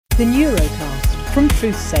The Neurocast from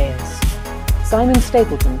Truth Sayers. Simon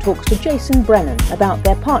Stapleton talks to Jason Brennan about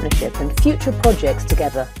their partnership and future projects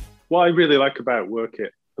together. What I really like about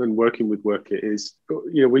Workit and working with Workit is,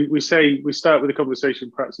 we start with a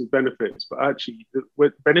conversation perhaps with benefits, but actually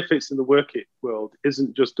the benefits in the Workit world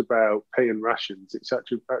isn't just about pay and rations. It's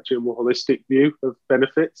actually a more holistic view of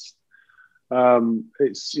benefits.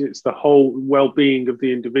 It's the whole well-being of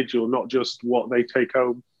the individual, not just what they take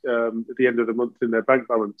home at the end of the month in their bank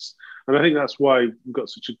balance. And I think that's why we've got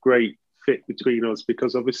such a great fit between us,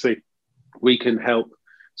 because obviously we can help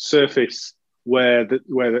surface where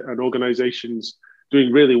an organisation's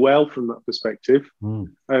doing really well from that perspective,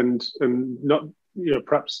 and not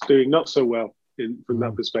perhaps doing not so well from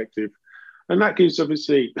that perspective, and that gives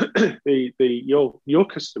obviously your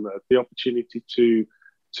customer the opportunity to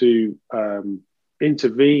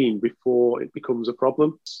intervene before it becomes a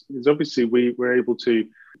problem. Because obviously we're able to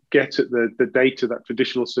get at the data that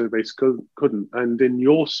traditional surveys couldn't, and in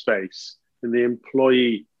your space, in the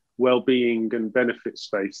employee well-being and benefit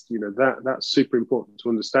space, that's super important to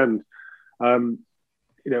understand.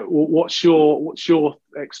 What's your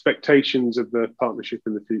expectations of the partnership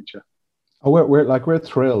in the future? Oh, we're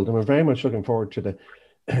thrilled, and we're very much looking forward to the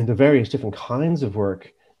various different kinds of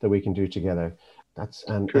work that we can do together.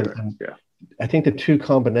 And I think the two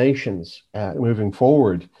combinations moving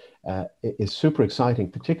forward is super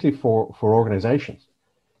exciting, particularly for organizations,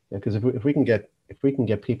 because if we can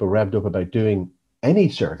get people revved up about doing any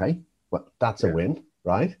survey, well, that's a win,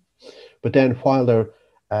 right? But then while they're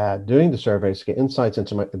doing the surveys, to get insights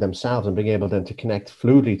into themselves and being able then to connect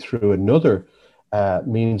fluidly through another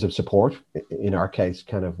means of support, in our case,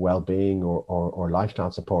 kind of well-being or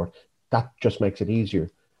lifestyle support, that just makes it easier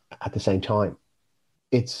at the same time.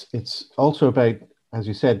 It's also about, as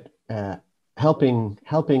you said,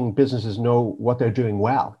 helping businesses know what they're doing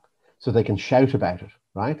well, so they can shout about it,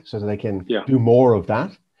 right? So that they can do more of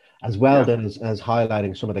that, as well then as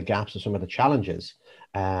highlighting some of the gaps or some of the challenges.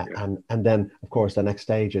 And then, of course, the next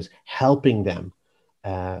stage is helping them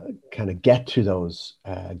kind of get to those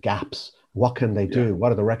gaps. What can they do?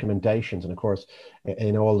 What are the recommendations? And of course,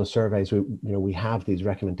 in all the surveys, we have these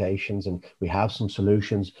recommendations, and we have some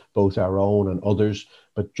solutions, both our own and others,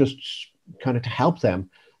 but just kind of to help them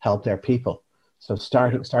help their people. So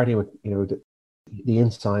starting with the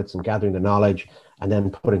insights and gathering the knowledge, and then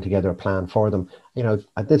putting together a plan for them.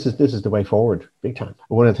 This is the way forward, big time.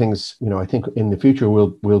 One of the things I think in the future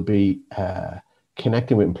we'll be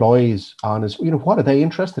connecting with employees on is what are they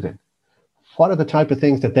interested in? What are the type of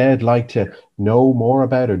things that they'd like to know more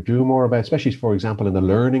about or do more about, especially, for example, in the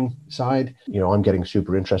learning side? I'm getting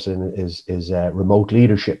super interested in is remote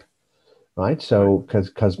leadership, right? So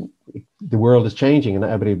because the world is changing and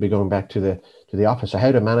everybody will be going back to the office. So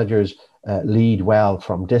how do managers lead well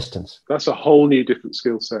from distance? That's a whole new different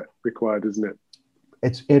skill set required, isn't it?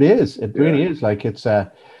 It really is. Like it's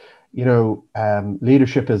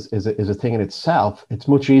leadership is a thing in itself. It's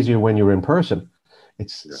much easier when you're in person.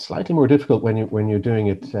 It's slightly more difficult when you're doing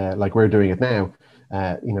it like we're doing it now,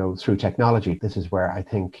 through technology. This is where I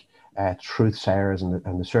think Truth Sayers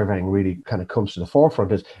and the surveying really kind of comes to the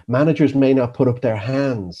forefront. Is managers may not put up their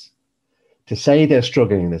hands to say they're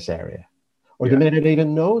struggling in this area, or they may not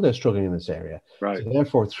even know they're struggling in this area. Right. So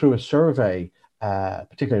therefore, through a survey,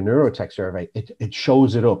 particularly a neurotech survey, it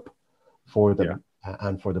shows it up for them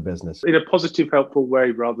and for the business in a positive, helpful way,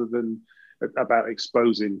 rather than about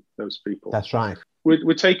exposing those people. That's right.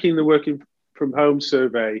 We're taking the working from home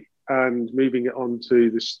survey and moving it on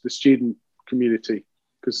to the student community,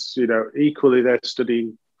 because equally they're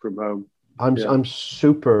studying from home. I'm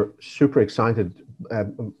super excited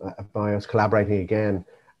by us collaborating again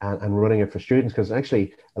and running it for students, because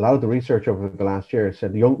actually a lot of the research over the last year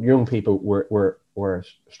said young people were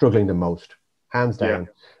struggling the most, hands down,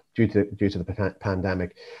 due to the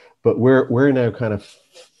pandemic. But we're now kind of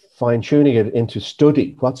fine-tuning it into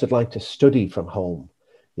study. What's it like to study from home?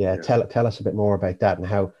 Tell us a bit more about that, and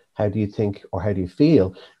how do you think, or how do you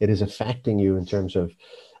feel it is affecting you in terms of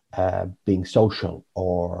being social,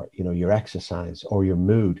 or your exercise, or your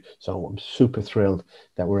mood. So I'm super thrilled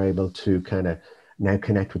that we're able to kind of now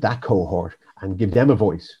connect with that cohort and give them a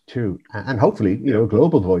voice too, and hopefully a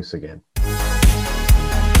global voice again.